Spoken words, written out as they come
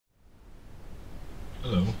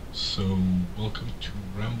Hello, so welcome to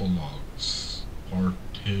Ramble Logs Part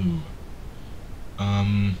 2.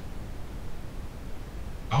 Um,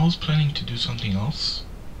 I was planning to do something else,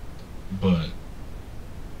 but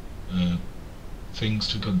things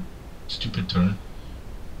took a stupid turn.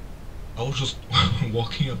 I was just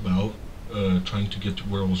walking about, trying to get to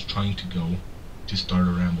where I was trying to go to start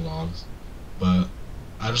a Ramble Logs, but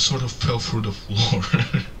I just sort of fell through the floor.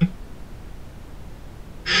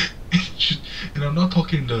 And I'm not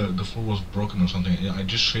talking the floor was broken or something, I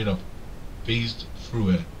just straight up phased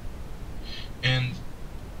through it. And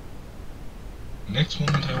next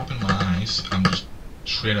moment I open my eyes, I'm just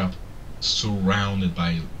straight up surrounded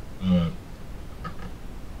by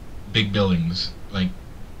big buildings.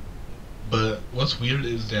 But what's weird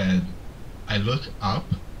is that I look up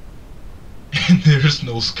and there's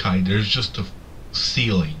no sky, there's just a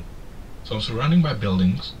ceiling. So I'm surrounded by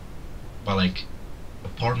buildings, by like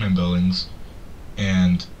apartment buildings,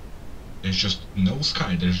 and there's just no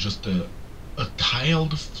sky, there's just a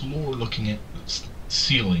tiled floor looking at the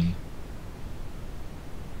ceiling.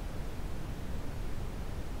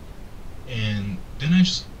 And then I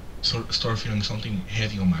just start feeling something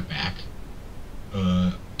heavy on my back.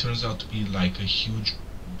 Turns out to be like a huge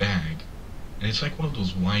bag, and it's like one of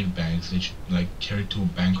those wide bags that you like carry to a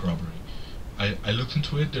bank robbery. I looked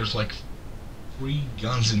into it. There's like 3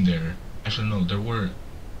 guns in there. Actually, no, there were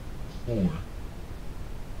 4.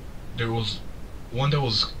 There was one that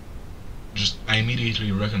was just I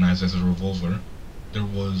immediately recognized as a revolver. There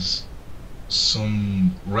was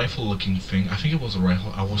some rifle-looking thing. I think it was a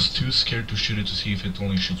rifle. I was too scared to shoot it to see if it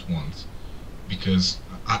only shoots once, because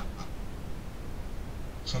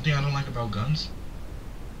something I don't like about guns,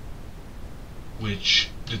 which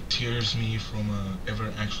deters me from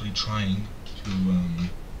ever actually trying to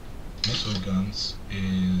mess with guns,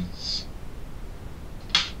 is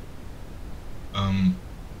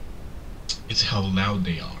it's how loud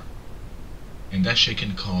they are, and that shit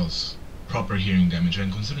can cause proper hearing damage.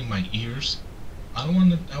 And considering my ears, I don't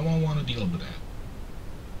want to deal with that.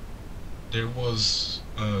 There was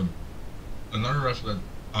another rifle that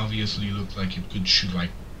obviously looked like it could shoot like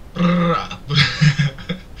but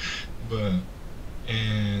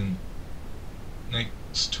and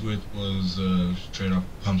next to it was a straight up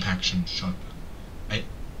pump action shotgun. I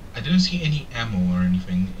didn't see any ammo or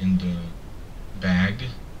anything in the bag.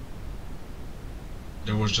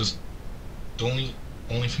 There was just the only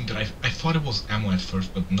thing that I thought it was ammo at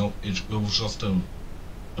first, but no, it was just a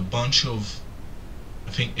bunch of, I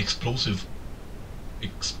think, explosives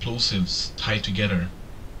tied together,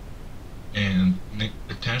 and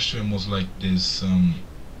attached to him was like this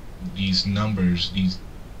these numbers, these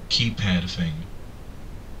keypad thing.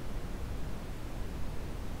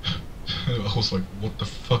 I was like, what the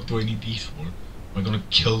fuck do I need these for? Am I gonna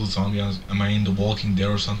kill the zombie? Am I in The Walking Dead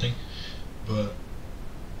or something? But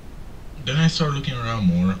then I start looking around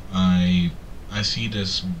more. I see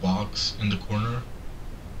this box in the corner.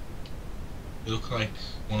 It looked like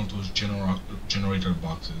one of those generator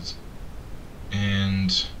boxes,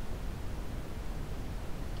 and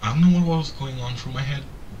I don't know what was going on through my head,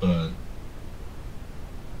 but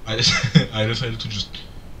I decided to just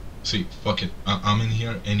say, fuck it, I'm in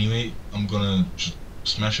here anyway. I'm gonna just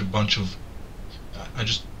smash a bunch of. I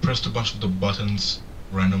just pressed a bunch of the buttons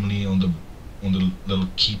randomly on the little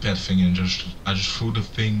keypad thing, and I just threw the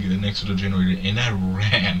thing next to the generator, and I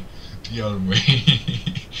ran the other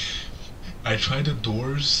way. I tried the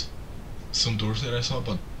doors, some doors that I saw,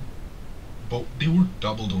 but they were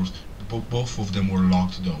double doors. Both of them were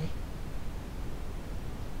locked though.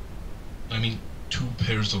 I mean, 2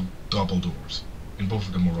 pairs of double doors, and both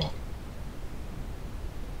of them were locked.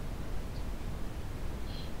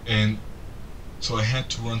 And so I had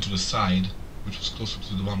to run to the side, which was closer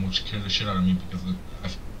to the bomb, which scared the shit out of me,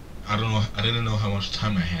 because I don't know, I didn't know how much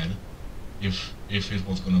time I had, if it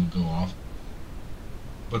was gonna go off.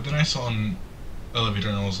 But then I saw an elevator,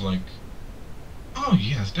 and I was like, oh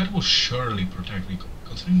yes, that will surely protect me,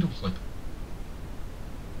 considering there was like,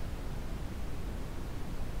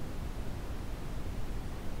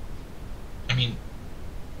 I mean,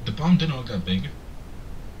 the bomb didn't look that big.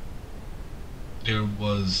 There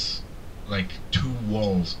was like 2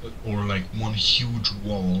 walls, or like one huge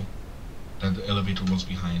wall that the elevator was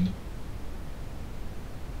behind.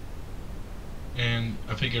 And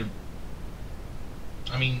I figured,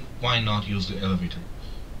 I mean, why not use the elevator?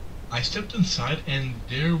 I stepped inside, and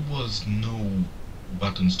there was no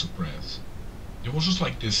buttons to press. There was just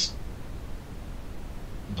like this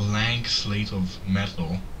blank slate of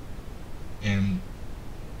metal and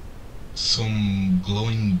some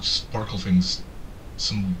glowing sparkle things,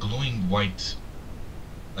 some glowing white,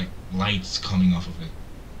 like lights coming off of it.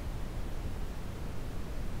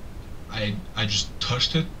 I just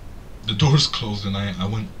touched it, the doors closed, and I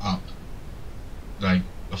went up like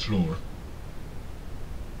a floor.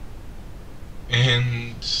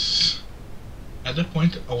 And at that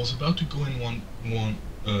point, I was about to go in one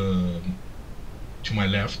to my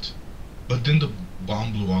left, but then the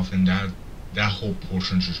bomb blew off, and that whole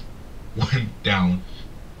portion just went down.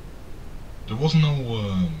 There was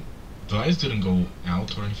no the lights didn't go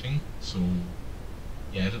out or anything, so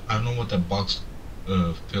yeah, I don't know what that box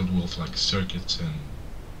filled with like circuits and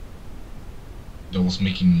that was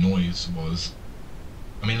making noise was.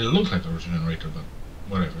 I mean, it looked like a generator, but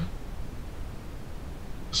whatever.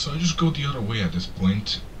 So I just go the other way at this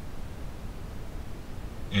point,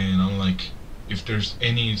 and I'm like, if there's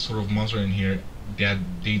any sort of monster in here, that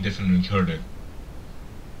they definitely heard it.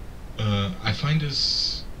 I find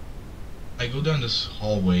this. I go down this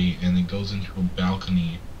hallway and it goes into a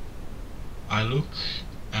balcony. I look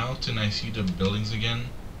out and I see the buildings again,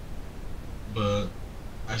 but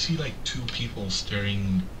I see like two people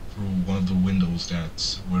staring through one of the windows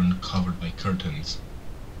that weren't covered by curtains.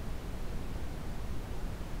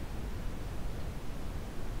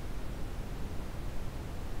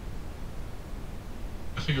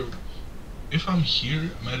 I figured, if I'm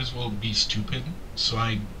here, I might as well be stupid, so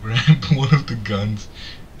I grabbed one of the guns,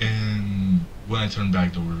 and when I turned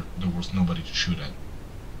back, there was nobody to shoot at.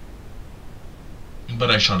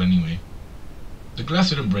 But I shot anyway. The glass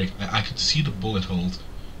didn't break. I could see the bullet holes,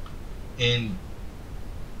 and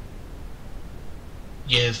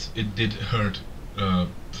yes, it did hurt.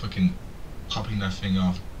 Fucking popping that thing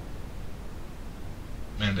off.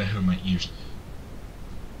 Man, that hurt my ears.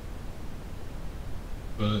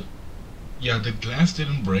 But yeah, the glass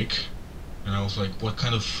didn't break, and I was like, what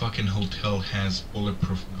kind of fucking hotel has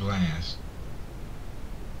bulletproof glass?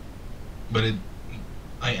 But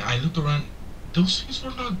I looked around, those things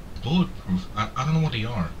were not bulletproof. I don't know what they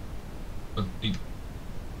are, but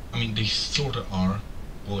I mean, they sorta are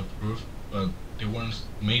bulletproof, but they weren't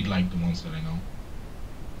made like the ones that I know.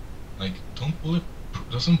 Like,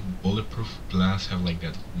 doesn't bulletproof glass have like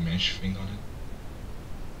that mesh thing on it?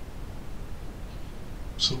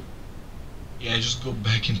 So yeah, I just go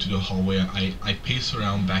back into the hallway. I pace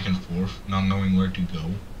around back and forth, not knowing where to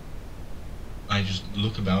go. I just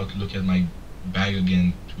look about, look at my bag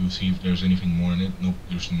again to see if there's anything more in it. Nope,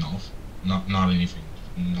 there's not. Not anything.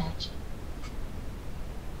 Not.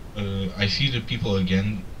 I see the people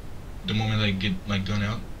again. The moment I get my gun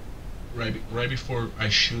out, right before I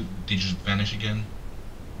shoot, they just vanish again.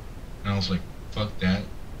 And I was like, fuck that.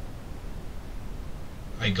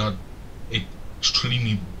 I got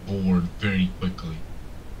extremely bored very quickly.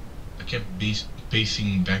 I kept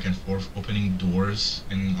pacing back and forth, opening doors,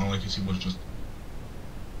 and all I could see was just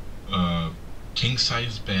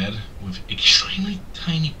king-size bed with extremely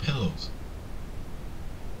tiny pillows.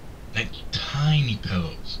 Like tiny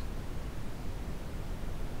pillows.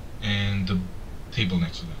 And the table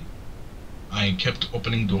next to them. I kept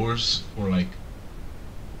opening doors for like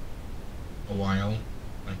a while.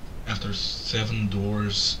 Like after 7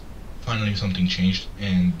 doors, finally something changed,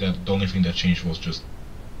 and the only thing that changed was just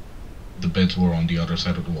the beds were on the other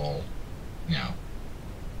side of the wall now.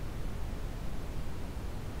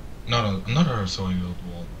 Not other side of the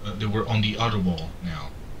wall. They were on the other wall now,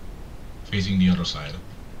 facing the other side.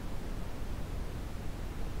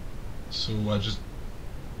 So I just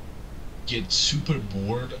get super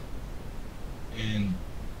bored, and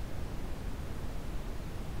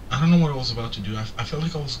I don't know what I was about to do. I felt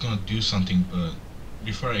like I was gonna do something, but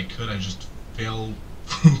before I could, I just fell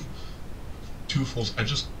through 2 floors. I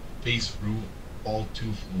just faced through all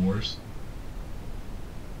 2 floors,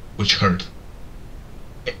 which hurt.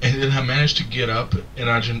 And then I managed to get up, and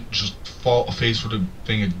I just fall face through the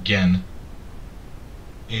thing again.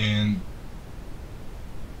 And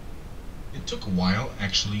it took a while,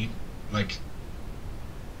 actually. Like,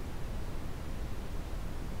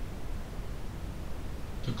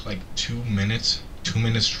 took like 2 minutes, 2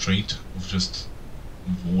 minutes straight of just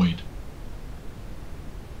void.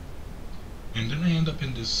 And then I end up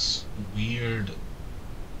in this weird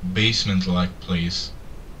basement-like place,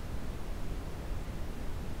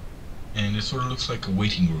 and it sort of looks like a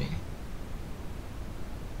waiting room.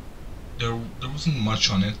 There wasn't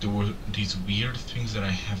much on it. There were these weird things that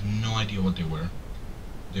I have no idea what they were.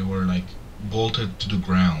 They were like bolted to the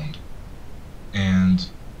ground, and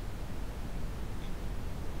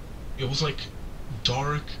it was like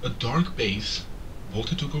a dark base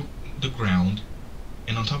bolted to the ground,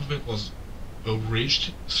 and on top of it was a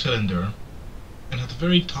ridged cylinder, and at the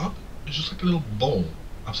very top it's just like a little bowl,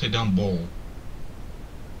 upside down bowl.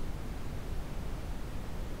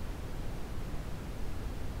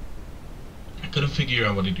 couldn't figure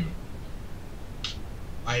out what to do.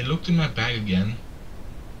 I looked in my bag again.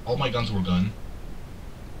 All my guns were gone.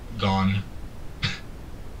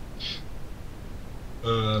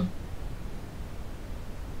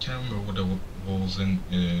 Can't remember what was in.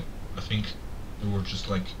 I think there were just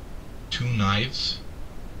like 2 knives,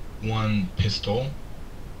 1 pistol,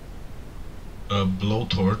 a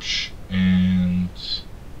blowtorch, and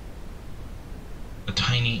a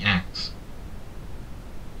tiny axe.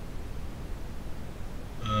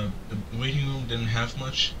 The waiting room didn't have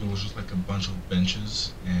much. It was just like a bunch of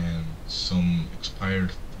benches and some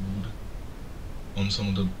expired food on some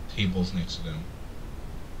of the tables next to them.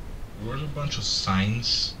 There was a bunch of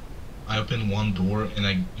signs. I opened one door and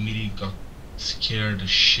I immediately got scared as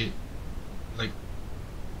shit. Like,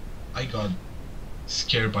 I got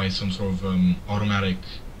scared by some sort of automatic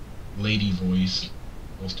lady voice.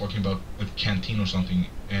 I was talking about a canteen or something,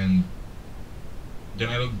 and then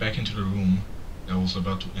I looked back into the room that I was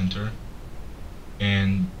about to enter,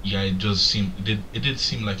 and yeah, it did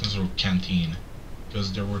seem like some sort of canteen,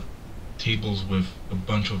 because there were tables with a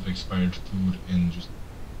bunch of expired food and just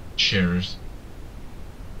chairs,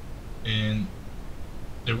 and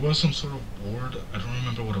there was some sort of board. I don't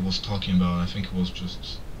remember what I was talking about. I think it was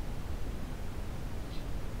just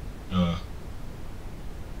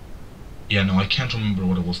yeah, no, I can't remember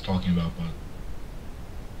what I was talking about, but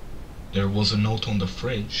there was a note on the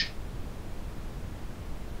fridge.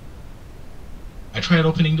 I tried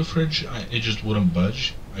opening the fridge, it just wouldn't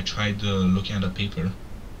budge. I tried looking at the paper.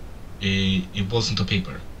 It wasn't a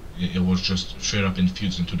paper. It was just straight up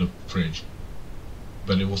infused into the fridge.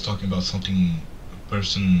 But it was talking about something, a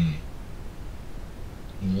person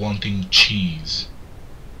wanting cheese.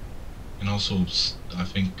 And also, I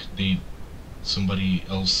think somebody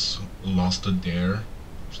else lost a dare or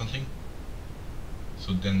something.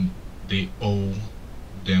 So then they owe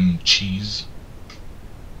them cheese.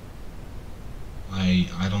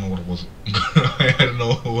 I don't know what it was. I don't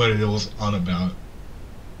know what it was on about.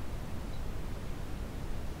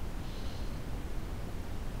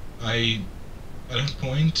 At that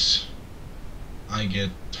point, I get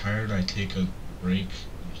tired. I take a break,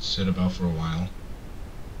 sit about for a while,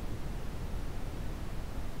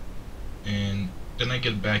 and then I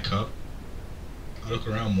get back up. I look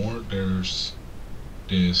around more. There's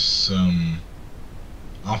this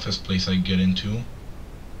office place I get into,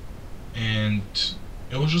 and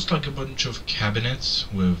it was just like a bunch of cabinets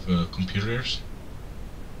with computers,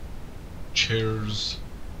 chairs,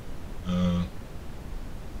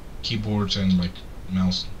 keyboards, and like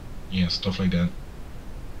mouse, yeah, stuff like that.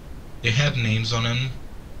 They had names on them.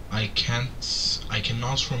 I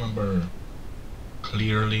cannot remember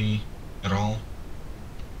clearly at all.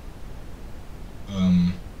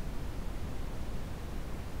 I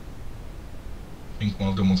think one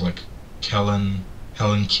of them was like Helen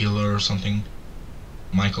Keeler or something,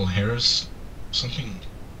 Michael Harris, something.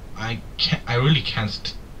 I really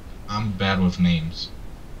can't. I'm bad with names.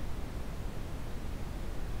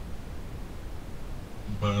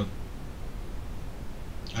 But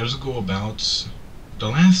I just go about. The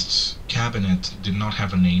last cabinet did not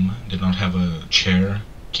have a name, did not have a chair,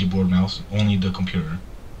 keyboard, mouse, only the computer.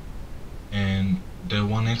 And the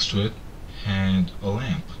one next to it had a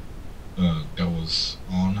lamp that was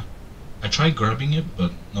on. I tried grabbing it,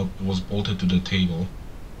 but nope, it was bolted to the table.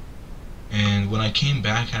 And when I came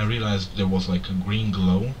back, I realized there was like a green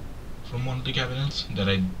glow from one of the cabinets that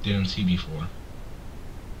I didn't see before.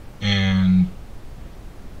 And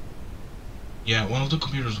yeah, one of the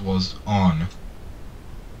computers was on.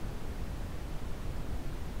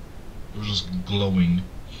 It was just glowing.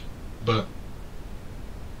 But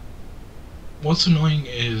what's annoying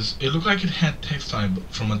is it looked like it had text on it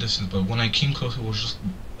from a distance, but when I came close, it was just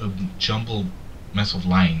a jumbled mess of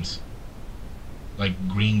lines, like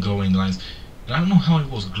green glowing lines. And I don't know how it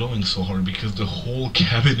was glowing so hard because the whole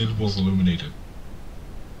cabinet was illuminated.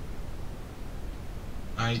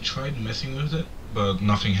 I tried messing with it, but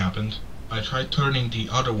nothing happened. I tried turning the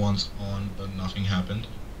other ones on, but nothing happened.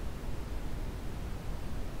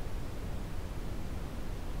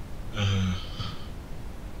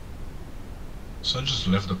 So I just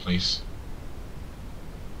left the place.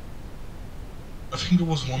 I think there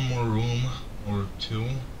was one more room or two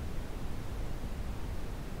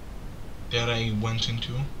that I went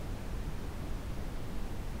into.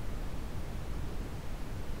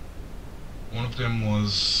 One of them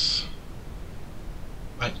was...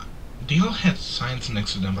 they all had signs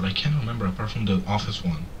next to them, but I can't remember apart from the office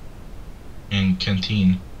one and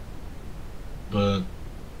canteen. But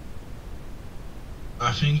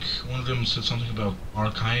I think one of them said something about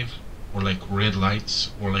archive, or like red lights,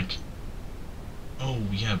 or like, oh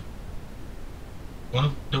yeah,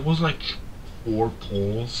 there was like 4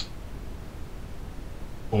 poles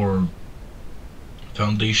or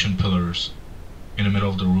foundation pillars in the middle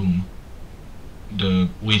of the room, the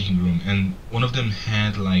waiting room, and one of them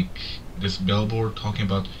had like this billboard talking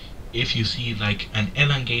about if you see like an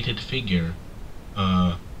elongated figure,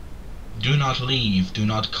 uh, do not leave, do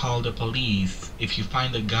not call the police. If you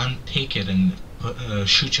find a gun, take it and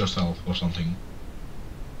shoot yourself or something.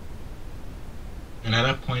 And at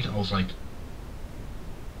that point, I was like,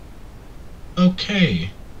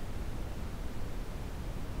 okay.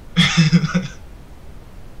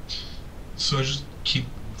 So I just keep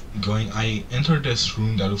going. I entered this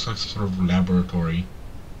room that looks like some sort of laboratory.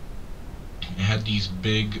 It had these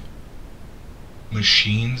big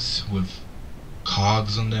machines with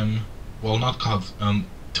cogs on them. Well, not cogs,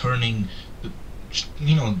 turning,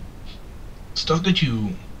 you know, stuff that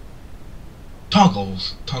you,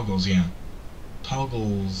 toggles, yeah.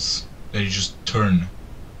 Toggles that you just turn.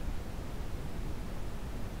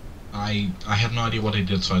 I have no idea what they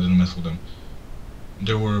did, so I didn't mess with them.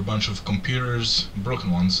 There were a bunch of computers,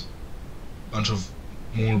 broken ones, a bunch of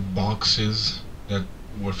more boxes that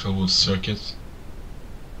were filled with circuits.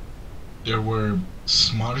 There were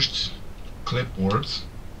smudged clipboards,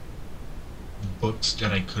 books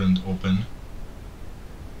that I couldn't open.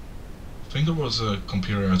 I think there was a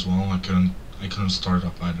computer as well. I couldn't start it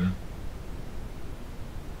up either.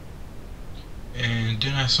 And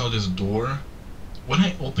then I saw this door. When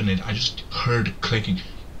I opened it, I just heard clicking,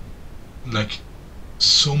 like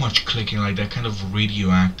so much clicking, like that kind of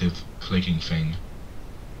radioactive clicking thing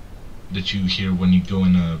that you hear when you go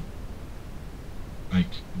in a like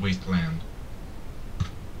wasteland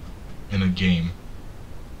in a game.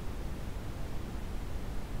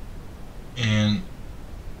 And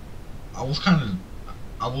I was kind of,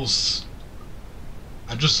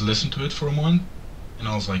 I just listened to it for a moment, and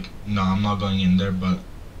I was like, no, I'm not going in there, but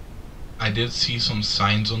I did see some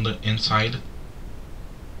signs on the inside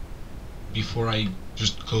before I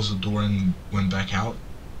just closed the door and went back out.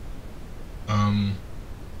 And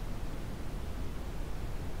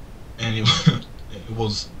it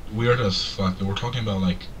was weird as fuck. They were talking about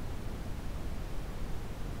like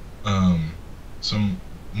some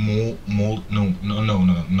mold, no,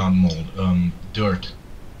 not mold, dirt,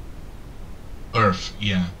 earth,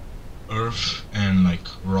 yeah, earth and like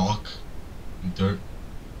rock, dirt,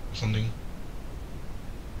 something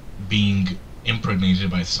being impregnated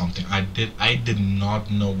by something. I did not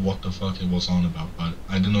know what the fuck it was on about, but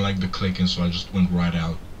I didn't like the clicking, so I just went right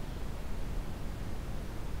out.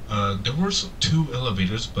 There were 2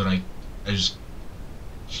 elevators, but I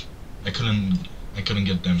couldn't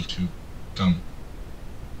get them to come.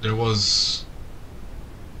 There was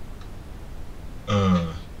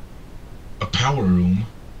a power room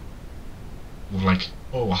with like,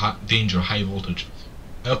 oh, danger, high voltage.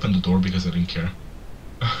 I opened the door because I didn't care.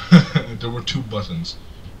 There were 2 buttons,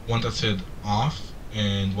 one that said off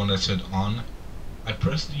and one that said on. I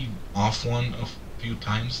pressed the off one a few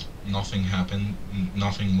times, nothing happened,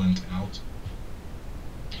 nothing went out,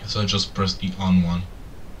 so I just pressed the on one.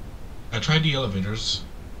 I tried the elevators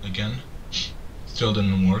again, still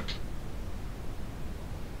didn't work.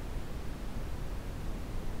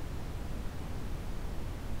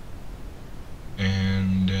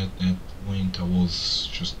 And at that point I was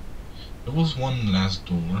just, there was one last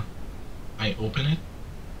door. I opened it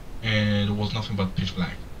and it was nothing but pitch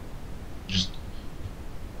black. Just,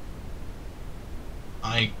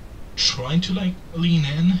 I tried to like lean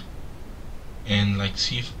in and like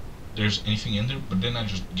see if there's anything in there, but then I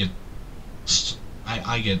just get,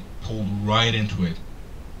 I get pulled right into it.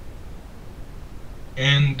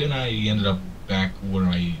 And then I ended up back where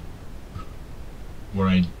I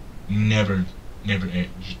never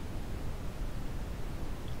edged.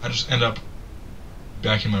 I just end up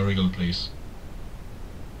back in my regular place.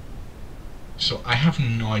 So I have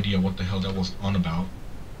no idea what the hell that was on about.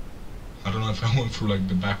 I don't know if I went through like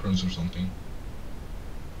the backgrounds or something,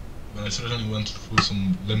 but I certainly went through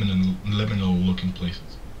some liminal looking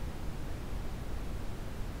places.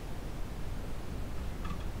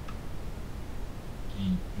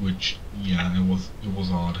 Which, yeah, it was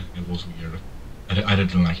odd. It was weird. I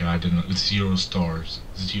didn't like it. I didn't. It's 0 stars.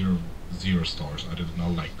 0 stars. I did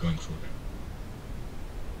not like going through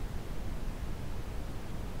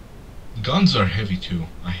there. Guns are heavy too.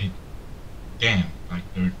 I hate. Damn, like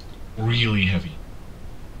they're really heavy.